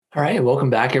All right, welcome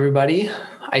back, everybody.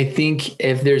 I think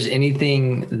if there's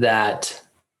anything that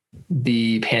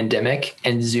the pandemic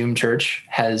and Zoom church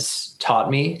has taught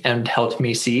me and helped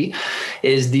me see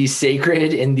is the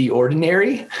sacred in the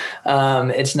ordinary.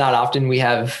 It's not often we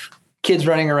have kids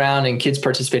running around and kids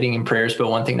participating in prayers, but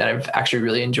one thing that I've actually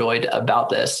really enjoyed about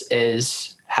this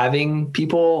is having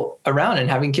people around and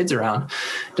having kids around.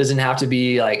 It doesn't have to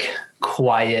be like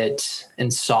quiet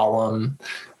and solemn.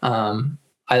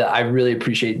 I really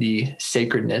appreciate the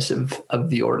sacredness of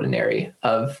the ordinary,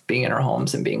 of being in our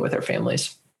homes and being with our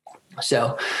families.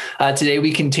 So today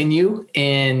we continue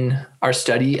in our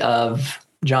study of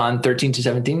John 13 to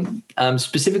 17,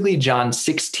 specifically John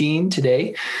 16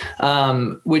 today,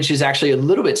 which is actually a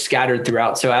little bit scattered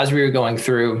throughout. So as we were going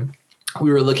through, we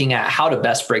were looking at how to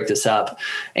best break this up.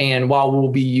 And while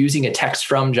we'll be using a text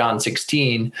from John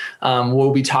 16,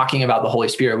 we'll be talking about the Holy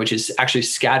Spirit, which is actually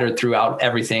scattered throughout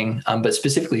everything, but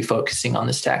specifically focusing on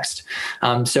this text.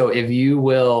 So if you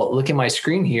will look at my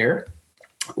screen here,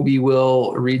 we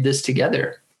will read this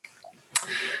together.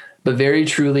 But very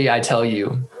truly, I tell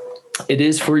you, it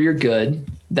is for your good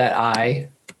that I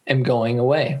am going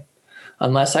away.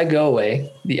 Unless I go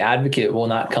away, the advocate will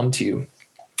not come to you.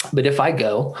 But if I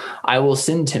go, I will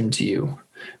send him to you.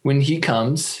 When he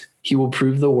comes, he will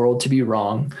prove the world to be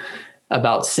wrong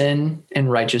about sin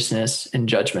and righteousness and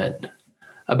judgment.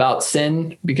 About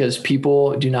sin, because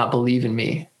people do not believe in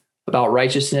me. About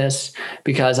righteousness,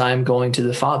 because I am going to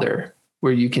the Father,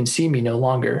 where you can see me no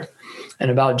longer.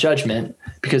 And about judgment,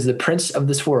 because the prince of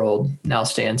this world now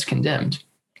stands condemned.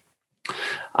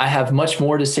 I have much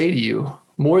more to say to you,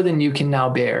 more than you can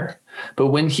now bear. But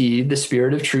when he, the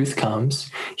Spirit of truth,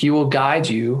 comes, he will guide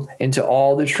you into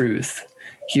all the truth.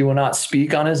 He will not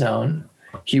speak on his own.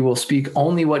 He will speak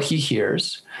only what he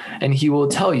hears, and he will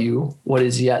tell you what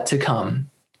is yet to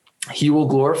come. He will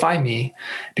glorify me,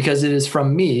 because it is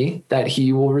from me that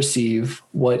he will receive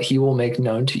what he will make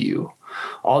known to you.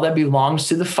 All that belongs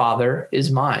to the Father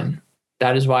is mine.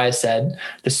 That is why I said,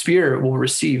 the Spirit will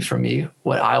receive from me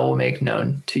what I will make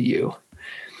known to you.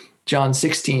 John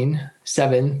 16,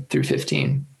 7 through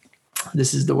 15.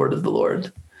 This is the word of the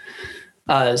Lord.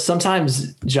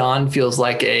 Sometimes John feels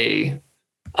like a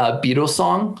Beatles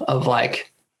song of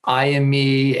like, I am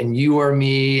me and you are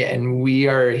me and we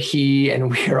are he and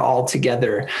we are all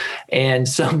together. And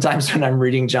sometimes when I'm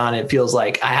reading John, it feels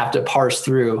like I have to parse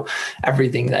through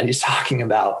everything that he's talking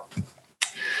about.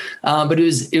 But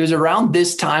it was around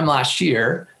this time last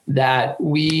year that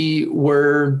we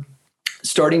were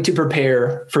starting to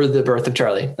prepare for the birth of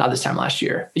Charlie, not this time last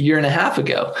year, a year and a half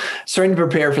ago, starting to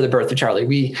prepare for the birth of Charlie.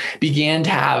 We began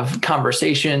to have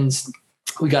conversations.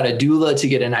 We got a doula to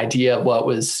get an idea of what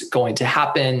was going to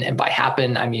happen. And by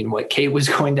happen, I mean what Kate was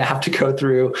going to have to go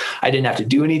through. I didn't have to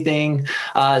do anything.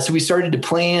 So we started to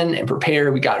plan and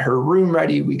prepare. We got her room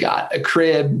ready. We got a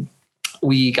crib.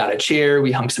 We got a chair,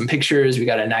 we hung some pictures, we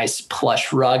got a nice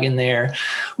plush rug in there.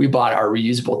 We bought our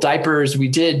reusable diapers. We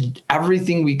did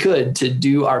everything we could to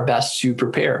do our best to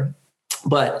prepare.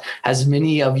 But as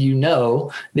many of you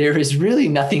know, there is really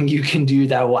nothing you can do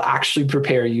that will actually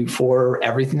prepare you for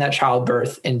everything that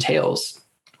childbirth entails.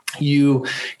 You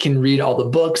can read all the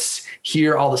books,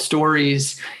 hear all the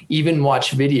stories, even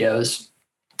watch videos,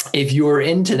 if you're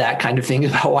into that kind of thing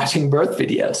about watching birth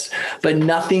videos, but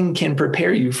nothing can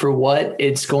prepare you for what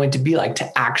it's going to be like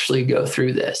to actually go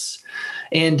through this.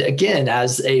 And again,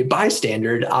 as a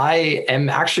bystander, I am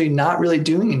actually not really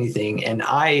doing anything and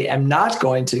I am not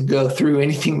going to go through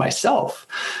anything myself.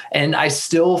 And I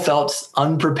still felt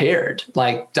unprepared,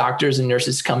 like doctors and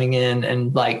nurses coming in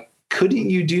and like,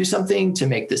 couldn't you do something to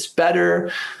make this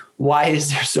better? Why is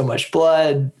there so much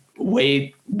blood?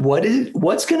 Wait,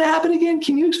 what's going to happen again?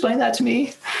 Can you explain that to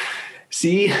me?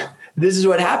 See, this is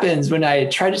what happens when I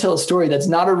try to tell a story that's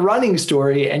not a running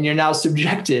story and you're now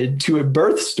subjected to a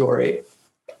birth story.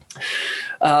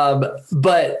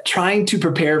 But trying to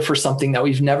prepare for something that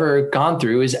we've never gone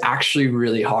through is actually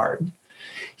really hard.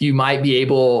 You might be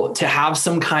able to have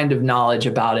some kind of knowledge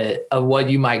about it, of what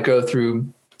you might go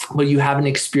through, but you haven't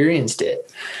experienced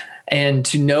it. And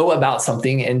to know about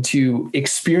something and to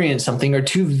experience something are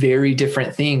two very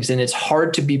different things. And it's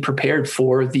hard to be prepared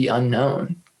for the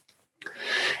unknown.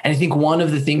 And I think one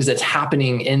of the things that's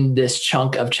happening in this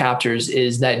chunk of chapters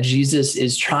is that Jesus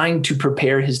is trying to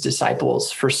prepare his disciples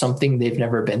for something they've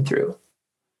never been through,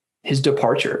 his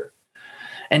departure.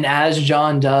 And as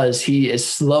John does, he is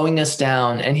slowing us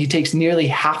down and he takes nearly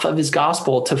half of his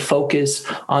gospel to focus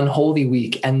on Holy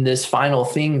Week and this final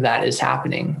thing that is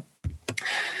happening.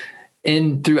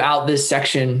 And throughout this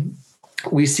section,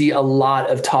 we see a lot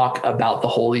of talk about the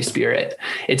Holy Spirit.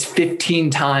 It's 15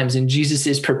 times, and Jesus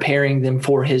is preparing them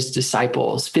for his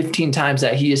disciples. 15 times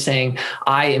that he is saying,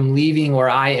 I am leaving or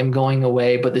I am going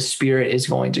away, but the Spirit is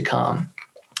going to come.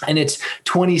 And it's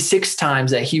 26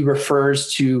 times that he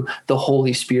refers to the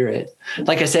Holy Spirit.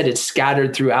 Like I said, it's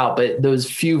scattered throughout, but those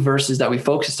few verses that we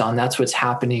focused on, that's what's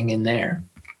happening in there.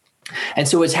 And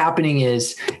so what's happening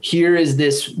is, here is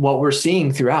this, what we're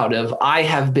seeing throughout of, I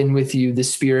have been with you, the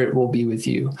Spirit will be with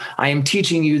you. I am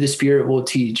teaching you, the Spirit will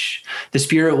teach. The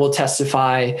Spirit will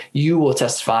testify, you will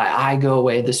testify. I go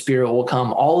away, the Spirit will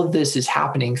come. All of this is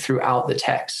happening throughout the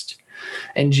text.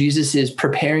 And Jesus is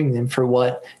preparing them for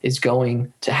what is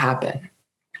going to happen.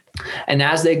 And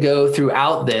as they go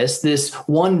throughout this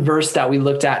one verse that we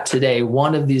looked at today,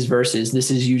 one of these verses,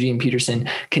 this is Eugene Peterson,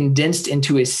 condensed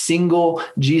into a single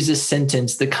Jesus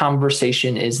sentence. The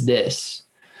conversation is this: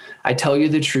 I tell you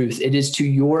the truth, it is to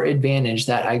your advantage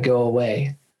that I go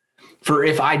away. For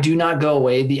if I do not go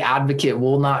away, the advocate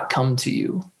will not come to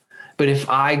you. But if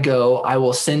I go, I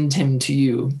will send him to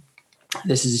you.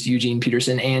 This is Eugene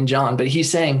Peterson and John, but he's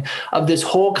saying of this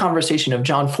whole conversation of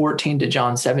John 14 to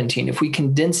John 17, if we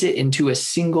condense it into a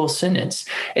single sentence,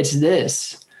 it's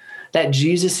this: that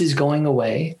Jesus is going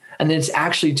away, and then it's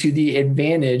actually to the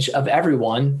advantage of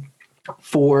everyone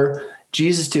for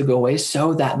Jesus to go away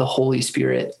so that the Holy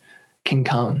Spirit can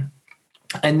come.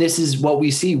 And this is what we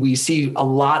see. We see a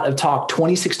lot of talk,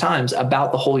 26 times,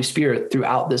 about the Holy Spirit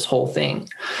throughout this whole thing.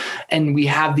 And we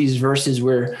have these verses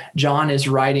where John is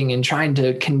writing and trying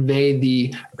to convey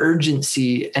the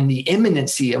urgency and the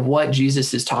imminency of what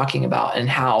Jesus is talking about and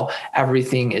how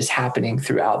everything is happening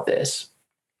throughout this.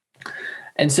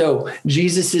 And so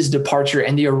Jesus's departure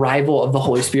and the arrival of the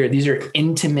Holy Spirit, these are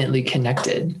intimately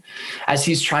connected as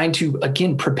he's trying to,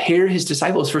 again, prepare his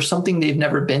disciples for something they've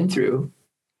never been through.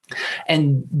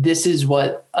 And this is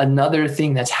what another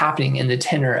thing that's happening in the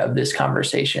tenor of this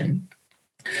conversation.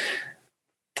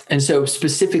 And so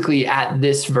specifically at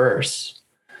this verse,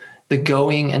 the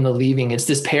going and the leaving, it's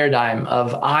this paradigm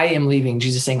of I am leaving,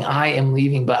 Jesus saying, I am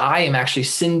leaving, but I am actually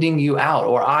sending you out,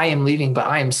 or I am leaving, but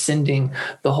I am sending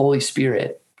the Holy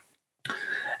Spirit.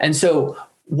 And so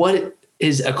what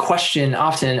is a question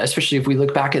often, especially if we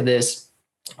look back at this,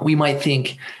 we might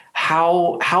think,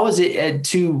 how is it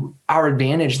to our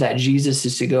advantage that Jesus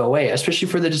is to go away, especially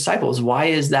for the disciples? Why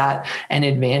is that an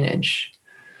advantage?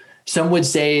 Some would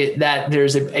say that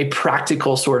there's a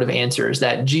practical sort of answer, is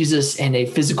that Jesus in a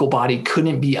physical body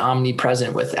couldn't be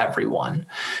omnipresent with everyone.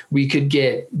 We could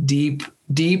get deep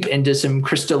into some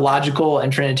Christological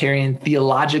and Trinitarian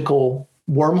theological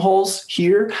wormholes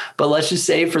here, but let's just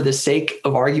say, for the sake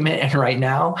of argument and right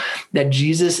now, that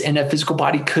Jesus in a physical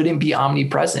body couldn't be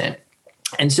omnipresent.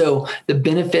 And so the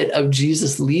benefit of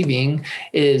Jesus leaving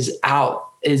is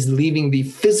leaving the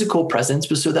physical presence,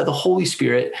 but so that the Holy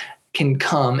Spirit can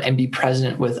come and be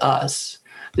present with us.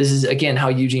 This is, again, how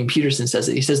Eugene Peterson says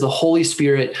it. He says the Holy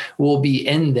Spirit will be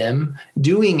in them,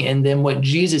 doing in them what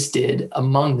Jesus did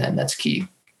among them. That's key.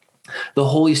 The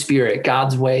Holy Spirit,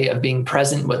 God's way of being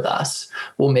present with us,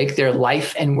 will make their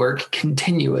life and work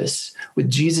continuous with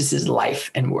Jesus's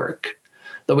life and work.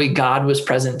 The way God was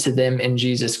present to them in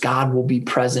Jesus, God will be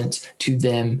present to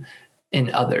them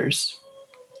in others.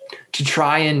 To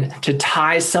try and to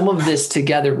tie some of this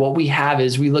together, what we have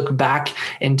is we look back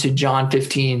into John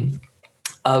 15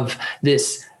 of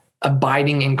this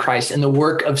abiding in Christ and the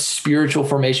work of spiritual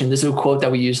formation. This is a quote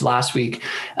that we used last week.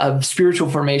 Of spiritual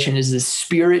formation is this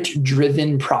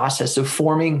spirit-driven process of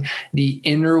forming the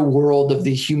inner world of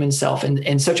the human self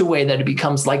in such a way that it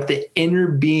becomes like the inner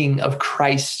being of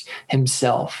Christ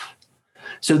himself.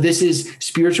 So this is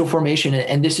spiritual formation,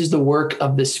 and this is the work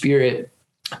of the Spirit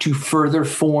to further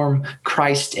form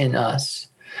Christ in us,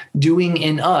 doing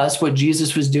in us what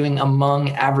Jesus was doing among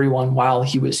everyone while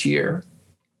he was here.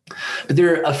 But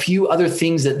there are a few other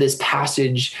things that this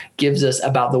passage gives us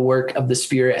about the work of the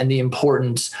Spirit and the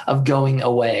importance of going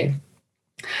away.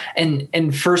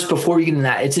 And first, before we get into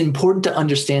that, it's important to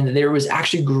understand that there was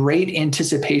actually great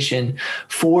anticipation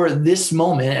for this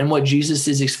moment and what Jesus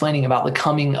is explaining about the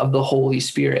coming of the Holy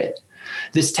Spirit.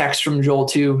 This text from Joel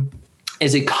 2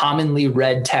 is a commonly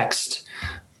read text.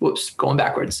 Going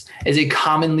backwards, is a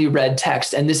commonly read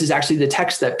text. And this is actually the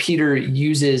text that Peter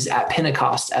uses at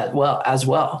Pentecost as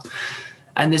well.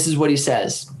 And this is what he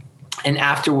says: and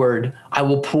afterward, I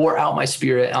will pour out my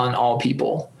Spirit on all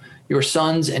people. Your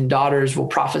sons and daughters will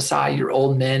prophesy. Your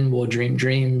old men will dream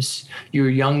dreams. Your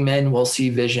young men will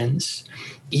see visions.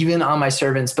 Even on my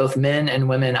servants, both men and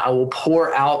women, I will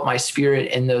pour out my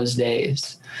Spirit in those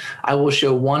days. I will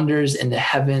show wonders in the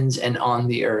heavens and on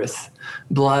the earth,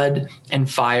 blood and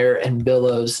fire and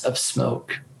billows of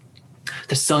smoke.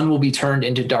 The sun will be turned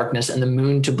into darkness and the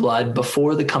moon to blood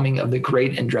before the coming of the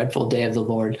great and dreadful day of the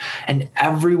Lord. And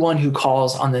everyone who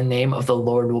calls on the name of the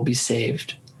Lord will be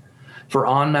saved. For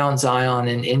on Mount Zion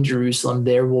and in Jerusalem,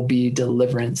 there will be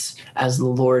deliverance, as the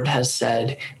Lord has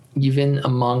said, even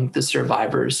among the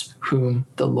survivors whom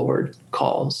the Lord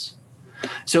calls.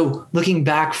 So looking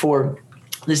back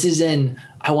this is in,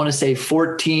 I want to say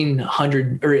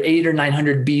 1400 or 800 or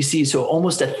 900 BC. So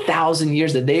almost 1,000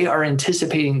 years that they are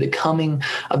anticipating the coming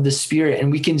of the Spirit.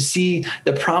 And we can see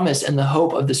the promise and the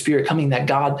hope of the Spirit coming, that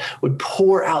God would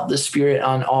pour out the Spirit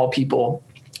on all people.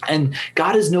 And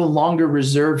God is no longer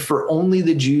reserved for only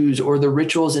the Jews or the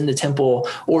rituals in the temple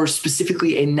or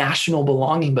specifically a national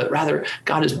belonging, but rather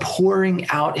God is pouring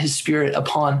out his Spirit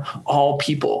upon all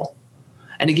people.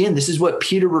 And again, this is what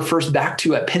Peter refers back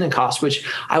to at Pentecost, which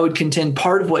I would contend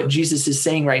part of what Jesus is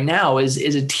saying right now is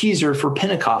a teaser for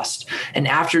Pentecost. And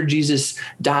after Jesus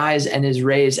dies and is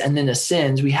raised and then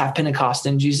ascends, we have Pentecost.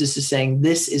 And Jesus is saying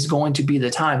this is going to be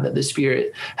the time that the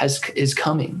Spirit is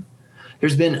coming.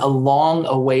 There's been a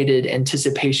long-awaited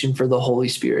anticipation for the Holy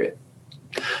Spirit.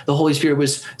 The Holy Spirit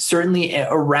was certainly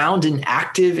around and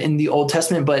active in the Old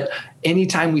Testament, but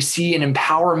anytime we see an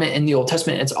empowerment in the Old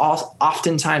Testament, it's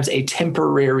oftentimes a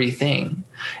temporary thing.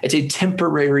 It's a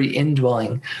temporary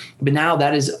indwelling. But now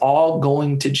that is all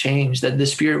going to change, that the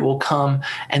Spirit will come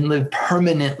and live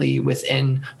permanently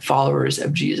within followers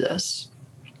of Jesus.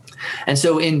 And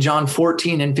so in John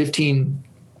 14 and 15,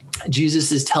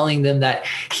 Jesus is telling them that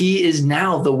he is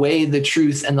now the way, the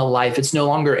truth, and the life. It's no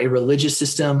longer a religious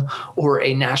system or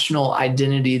a national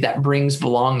identity that brings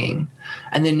belonging.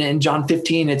 And then in John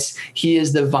 15, he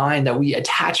is the vine, that we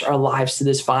attach our lives to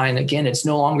this vine. Again, it's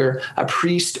no longer a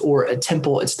priest or a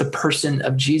temple. It's the person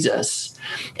of Jesus.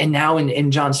 And now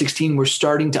in John 16, we're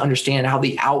starting to understand how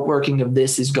the outworking of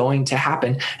this is going to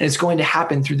happen. And it's going to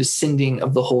happen through the sending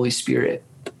of the Holy Spirit.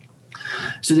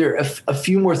 So there are a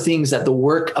few more things that the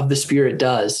work of the Spirit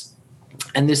does.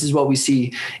 And this is what we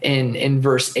see in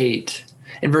verse 8.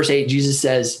 In verse 8, Jesus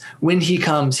says, when he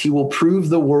comes, he will prove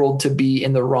the world to be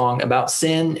in the wrong about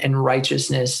sin and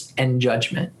righteousness and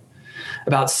judgment.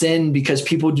 About sin, because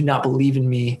people do not believe in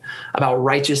me. About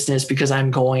righteousness, because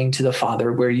I'm going to the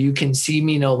Father, where you can see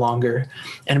me no longer.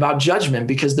 And about judgment,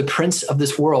 because the prince of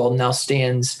this world now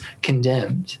stands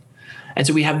condemned. And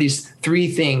so we have these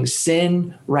three things: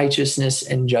 sin, righteousness,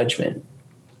 and judgment.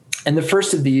 And the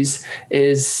first of these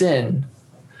is sin.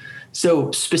 So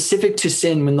specific to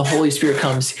sin, when the Holy Spirit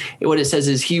comes, what it says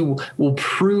is he will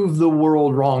prove the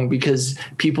world wrong because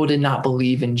people did not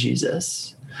believe in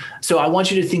Jesus. So I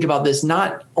want you to think about this,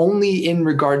 not only in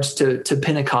regards to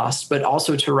Pentecost, but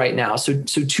also to right now. So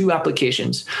two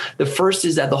applications. The first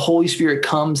is that the Holy Spirit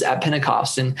comes at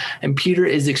Pentecost, and Peter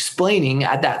is explaining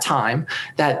at that time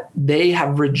that they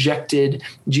have rejected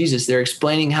Jesus. They're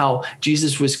explaining how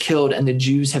Jesus was killed and the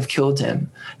Jews have killed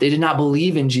him. They did not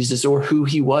believe in Jesus or who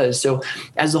he was. So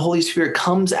as the Holy Spirit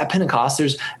comes at Pentecost,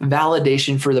 there's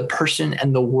validation for the person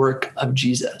and the work of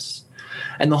Jesus.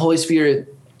 And the Holy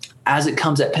Spirit, as it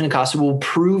comes at Pentecost, will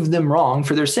prove them wrong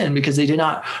for their sin because they did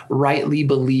not rightly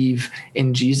believe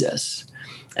in Jesus.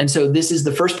 And so this is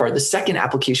the first part. The second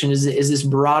application is this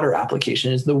broader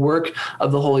application, is the work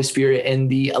of the Holy Spirit and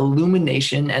the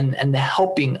illumination and the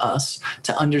helping us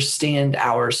to understand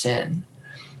our sin.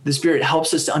 The Spirit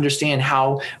helps us to understand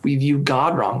how we view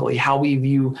God wrongly, how we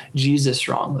view Jesus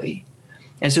wrongly.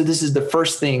 And so this is the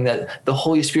first thing, that the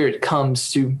Holy Spirit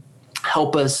comes to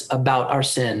help us about our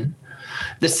sin.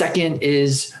 The second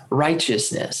is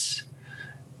righteousness,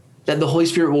 that the Holy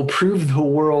Spirit will prove the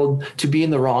world to be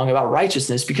in the wrong about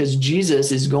righteousness because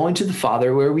Jesus is going to the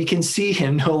Father where we can see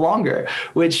him no longer,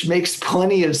 which makes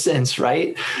plenty of sense,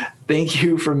 right? Thank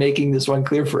you for making this one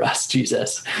clear for us,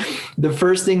 Jesus. The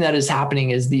first thing that is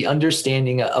happening is the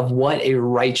understanding of what a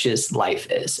righteous life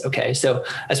is. Okay, so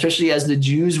especially as the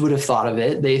Jews would have thought of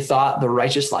it, they thought the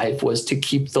righteous life was to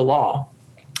keep the law.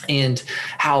 And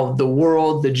how the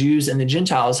world, the Jews and the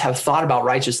Gentiles have thought about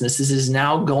righteousness. This is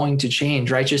now going to change.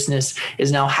 Righteousness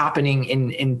is now happening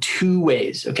in two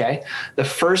ways, okay? The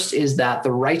first is that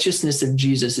the righteousness of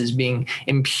Jesus is being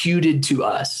imputed to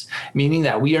us, meaning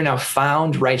that we are now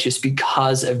found righteous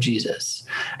because of Jesus.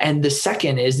 And the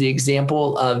second is the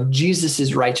example of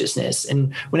Jesus's righteousness.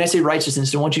 And when I say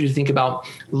righteousness, I want you to think about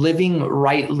living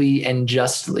rightly and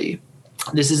justly.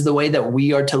 This is the way that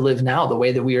we are to live now, the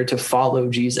way that we are to follow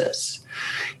Jesus.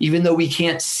 Even though we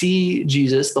can't see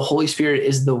Jesus, the Holy Spirit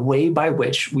is the way by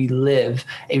which we live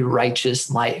a righteous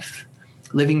life,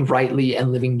 living rightly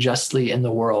and living justly in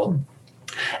the world,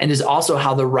 and is also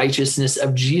how the righteousness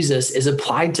of Jesus is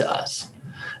applied to us.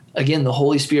 Again, the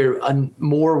Holy Spirit, a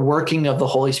more working of the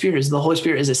Holy Spirit is the Holy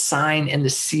Spirit is a sign and the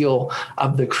seal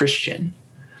of the Christian.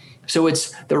 So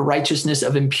it's the righteousness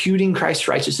of imputing Christ's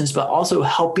righteousness, but also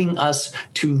helping us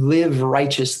to live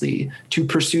righteously, to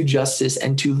pursue justice,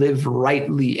 and to live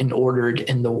rightly and ordered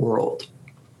in the world.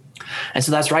 And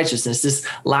so that's righteousness. This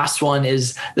last one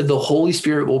is that the Holy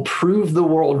Spirit will prove the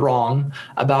world wrong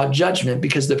about judgment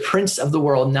because the prince of the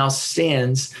world now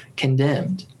stands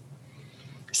condemned.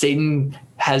 Satan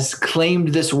has claimed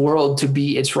this world to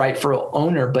be its rightful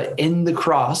owner, but in the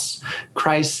cross,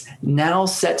 Christ now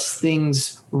sets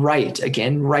things right.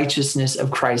 Again, righteousness of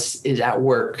Christ is at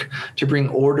work to bring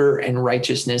order and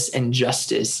righteousness and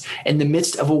justice in the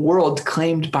midst of a world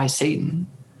claimed by Satan.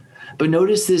 But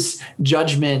notice this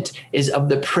judgment is of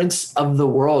the prince of the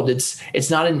world. It's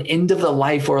not an end of the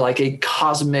life or like a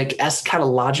cosmic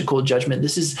eschatological judgment.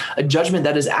 This is a judgment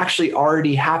that has actually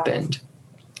already happened.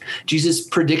 Jesus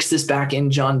predicts this back in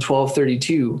John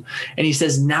 12:32, and he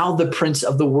says, now the prince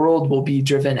of the world will be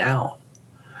driven out.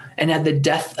 And at the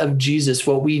death of Jesus,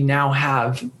 what we now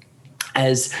have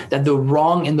is that the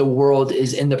wrong in the world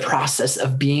is in the process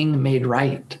of being made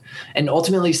right. And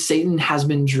ultimately, Satan has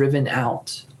been driven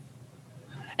out.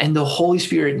 And the Holy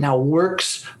Spirit now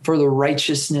works for the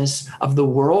righteousness of the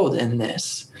world in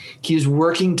this. He is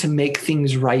working to make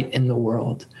things right in the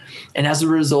world. And as a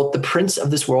result, the prince of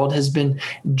this world has been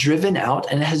driven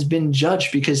out and has been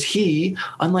judged because he,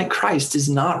 unlike Christ, is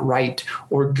not right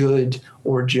or good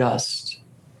or just.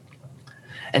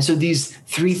 And so these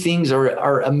three things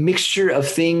are a mixture of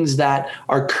things that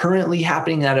are currently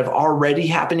happening, that have already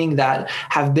happening, that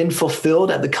have been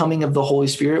fulfilled at the coming of the Holy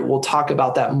Spirit. We'll talk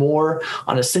about that more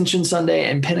on Ascension Sunday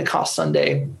and Pentecost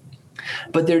Sunday.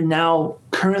 But they're now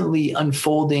currently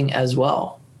unfolding as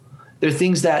well. There are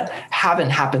things that haven't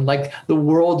happened, like the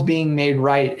world being made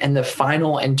right and the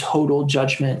final and total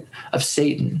judgment of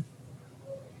Satan.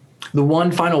 The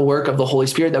one final work of the Holy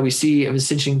Spirit that we see of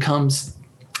Ascension comes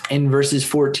in verses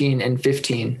 14 and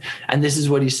 15. And this is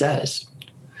what he says.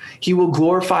 He will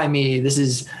glorify me. This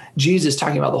is Jesus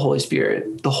talking about the Holy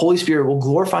Spirit. The Holy Spirit will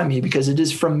glorify me because it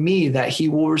is from me that he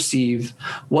will receive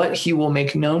what he will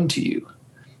make known to you.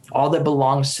 All that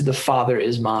belongs to the Father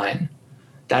is mine.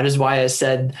 That is why I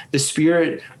said the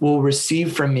Spirit will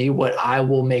receive from me what I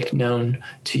will make known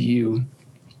to you.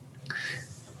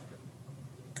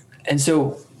 And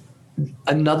so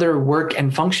another work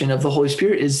and function of the Holy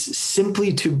Spirit is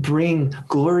simply to bring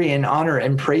glory and honor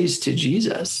and praise to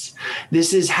Jesus.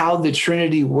 This is how the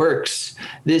Trinity works.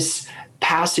 This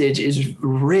passage is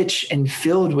rich and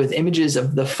filled with images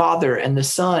of the Father and the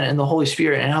Son and the Holy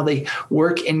Spirit and how they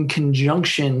work in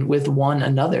conjunction with one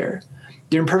another.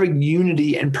 They're in perfect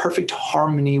unity and perfect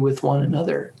harmony with one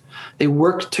another. They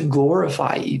work to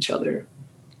glorify each other.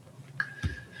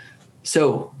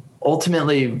 So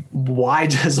ultimately, why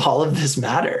does all of this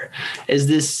matter? Is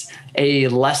this a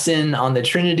lesson on the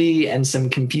Trinity and some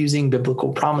confusing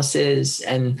biblical promises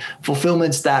and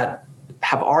fulfillments that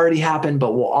have already happened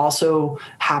but will also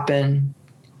happen?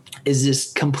 Is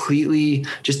this completely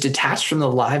just detached from the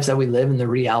lives that we live and the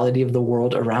reality of the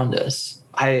world around us?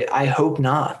 I hope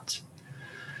not.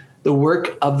 The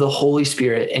work of the Holy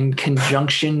Spirit in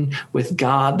conjunction with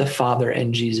God the Father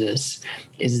and Jesus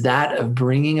is that of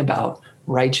bringing about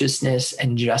righteousness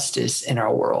and justice in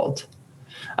our world,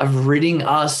 of ridding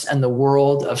us and the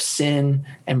world of sin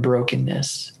and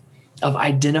brokenness, of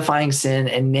identifying sin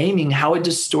and naming how it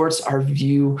distorts our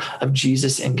view of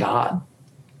Jesus and God.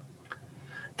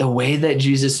 The way that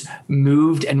Jesus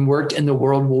moved and worked in the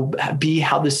world will be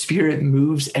how the Spirit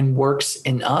moves and works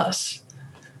in us.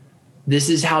 This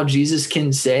is how Jesus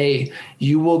can say,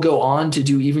 you will go on to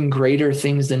do even greater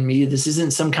things than me. This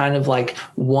isn't some kind of like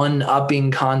one-upping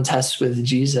contest with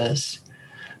Jesus,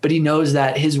 but he knows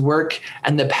that his work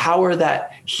and the power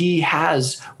that he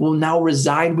has will now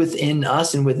reside within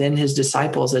us and within his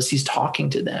disciples as he's talking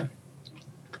to them.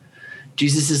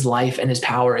 Jesus' life and his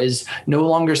power is no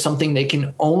longer something they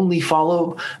can only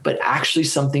follow, but actually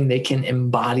something they can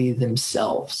embody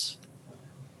themselves.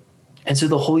 And so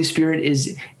the Holy Spirit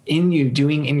is in you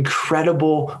doing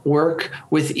incredible work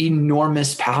with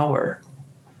enormous power.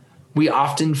 We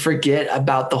often forget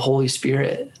about the Holy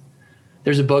Spirit.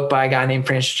 There's a book by a guy named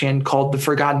Francis Chan called The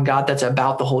Forgotten God that's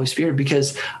about the Holy Spirit.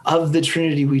 Because of the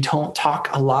Trinity, we don't talk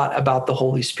a lot about the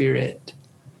Holy Spirit.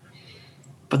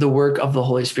 But the work of the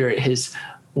Holy Spirit, his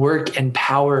work and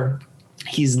power,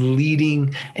 he's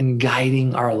leading and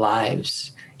guiding our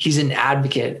lives. He's an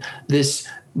advocate. This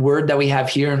word that we have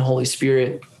here in Holy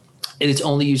Spirit, it's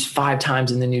only used 5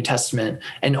 times in the New Testament,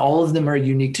 and all of them are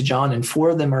unique to John, and 4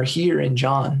 of them are here in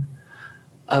John.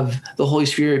 of the Holy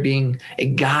Spirit being a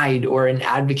guide or an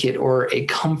advocate or a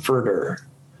comforter.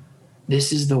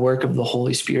 This is the work of the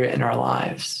Holy Spirit in our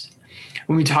lives.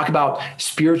 When we talk about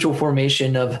spiritual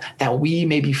formation, of that we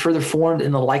may be further formed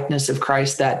in the likeness of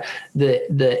Christ, that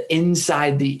the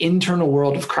inside, the internal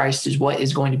world of Christ is what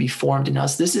is going to be formed in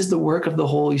us. This is the work of the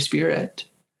Holy Spirit.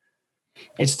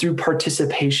 It's through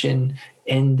participation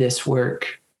in this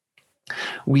work.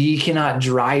 We cannot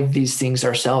drive these things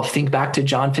ourselves. Think back to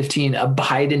John 15,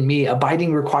 abide in me.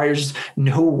 Abiding requires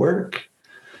no work,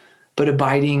 but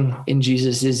abiding in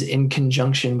Jesus is in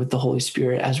conjunction with the Holy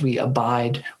Spirit as we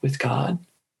abide with God.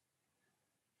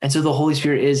 And so the Holy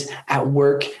Spirit is at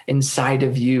work inside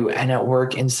of you and at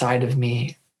work inside of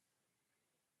me.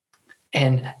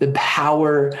 And the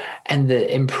power and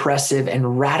the impressive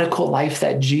and radical life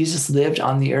that Jesus lived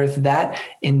on the earth, that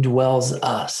indwells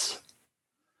us.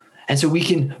 And so we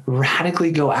can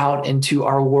radically go out into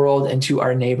our world and to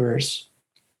our neighbors.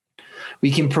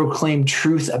 We can proclaim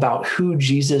truth about who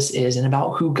Jesus is and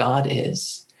about who God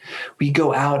is. We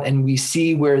go out and we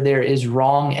see where there is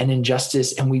wrong and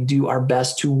injustice, and we do our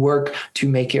best to work to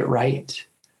make it right.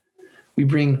 We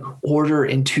bring order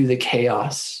into the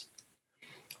chaos.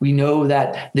 We know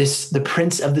that the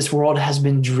prince of this world has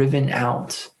been driven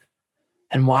out.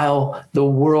 And while the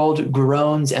world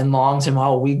groans and longs, and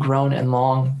while we groan and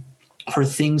long for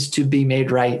things to be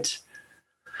made right,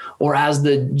 or as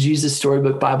the Jesus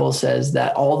Storybook Bible says,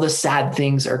 that all the sad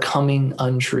things are coming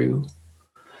untrue.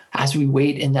 As we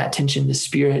wait in that tension, the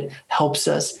Spirit helps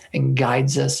us and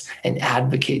guides us and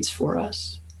advocates for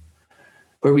us.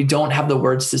 Where we don't have the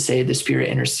words to say, the Spirit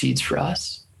intercedes for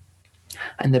us.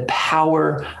 And the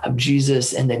power of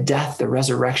Jesus and the death, the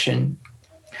resurrection,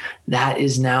 that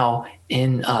is now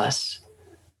in us.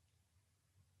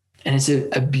 And it's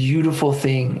a beautiful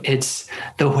thing. It's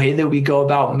the way that we go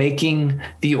about making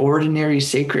the ordinary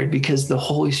sacred, because the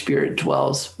Holy Spirit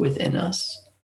dwells within us.